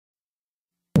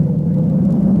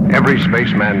Every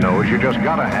spaceman knows you just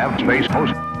gotta have space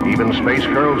host. Even space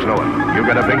girls know it. You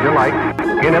get a big delight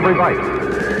in every bite.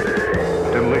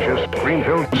 Delicious,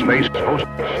 cream-filled space host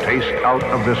taste out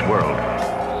of this world.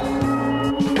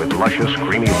 With luscious,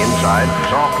 creamy inside,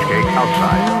 soft cake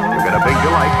outside. You get a big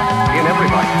delight in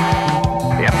every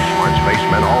bite. Yep, smart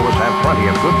spacemen always have plenty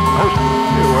of good host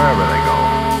wherever they go.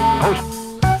 Host.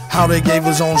 How they gave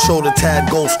his own show to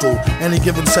Tad Ghostal. Any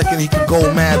given second he could go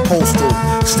mad postal.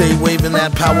 Stay waving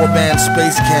that power band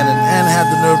space cannon. And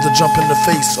had the nerve to jump in the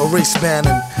face of race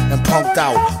banning. And punked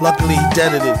out, luckily he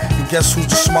deaded it. And guess who's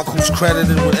the schmuck who's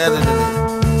credited with editing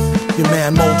it? Your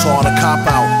man Motar, the cop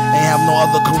out. Ain't have no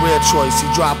other career choice, he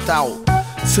dropped out.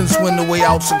 Since when the way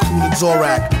outs included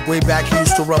Zorak. Way back he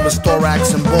used to rub his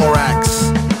thorax and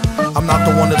borax. I'm not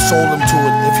the one that sold him to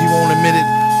it. If he won't admit it,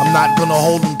 I'm not gonna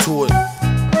hold him to it.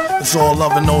 It's all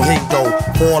love and no hate though.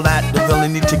 For all that, the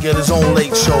villain need to get his own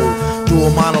late show. Do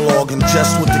a monologue and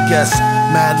jest with the guests.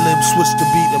 Madlib switch the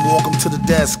beat and walk him to the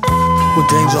desk. With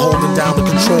danger holding down the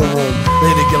control room.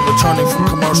 Later again returning from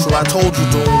commercial, I told you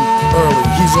Doom. Early,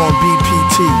 he's on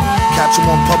BPT. Catch him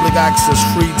on public access,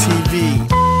 free TV.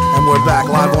 And we're back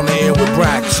live on the air with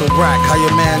Brack. So Brack, how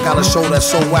your man got a show that's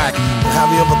so whack? But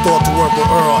have you ever thought to work with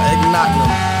Earl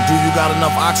Eggnottingham? Do you got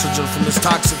enough oxygen from this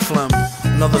toxic phlegm?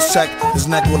 Another sec, his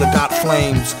neck would've got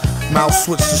flames. Mouse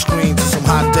switched the screen to some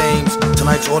hot dames.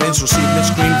 Tonight's audience received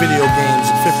mid-screen video games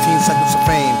and 15 seconds of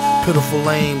fame. Pitiful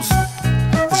lames.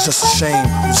 It's just a shame.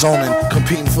 I'm zoning,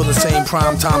 competing for the same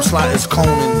primetime slot as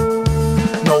Conan.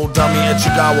 No dummy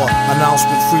Echigawa.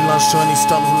 Announcement, free lunch to any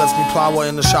stunt who lets me plow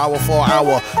in the shower for an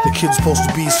hour. The kid's supposed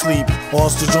to be asleep, or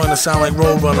else to join the sound like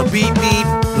Roadrunner. Beep beep.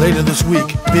 Later this week,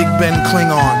 Big Ben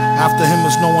Klingon. After him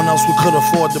is no one else we could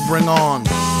afford to bring on.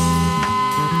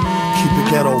 Keep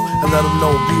it ghetto and let them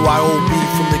know BYOB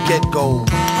from the get-go.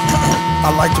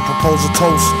 I'd like to propose a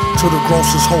toast to the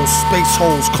grossest host, space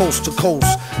hoes coast to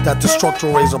coast. That destructor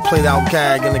razor played out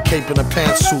gag in a cape and a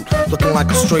pantsuit, looking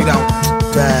like a straight out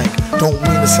dag. Don't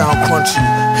mean to sound crunchy.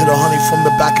 Hit a honey from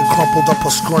the back and crumpled up a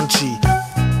scrunchie.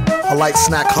 A light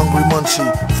snack, hungry munchie.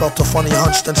 Felt a funny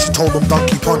hunch, then she told him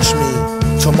donkey punch me.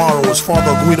 Tomorrow is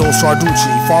Father Guido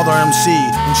Sarducci, Father MC,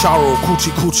 and Charo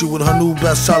Coochie Coochie with her new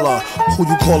bestseller, Who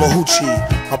You Call a Hoochie.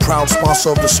 A proud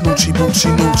sponsor of the Snoochie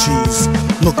Boochie Noochies.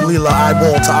 Look Leela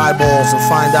eyeball to eyeballs and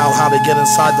find out how they get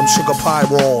inside them sugar pie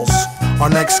walls. Our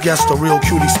next guest, a real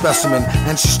cutie specimen,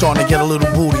 and she's starting to get a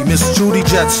little booty. Miss Judy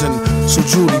Jetson. So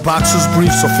Judy, boxers,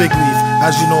 briefs, or fig leaf.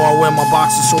 As you know, I wear my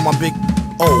boxers, so my big...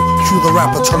 Oh, cue the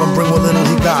rapper, tell him bring what little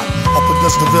he got. Up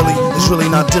against the Villy, it's really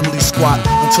not diddly squat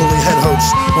until their head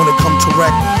hurts when it come to wreck.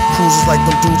 Cruises like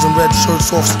them dudes in red shirts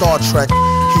off Star Trek.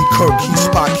 He Kirk, he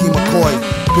Spock, he McCoy.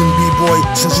 Been B-boy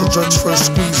since the jerk's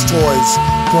first squeeze toys.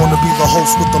 Born to be the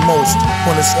host with the most.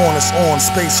 When it's on,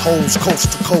 space hoes coast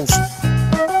to coast.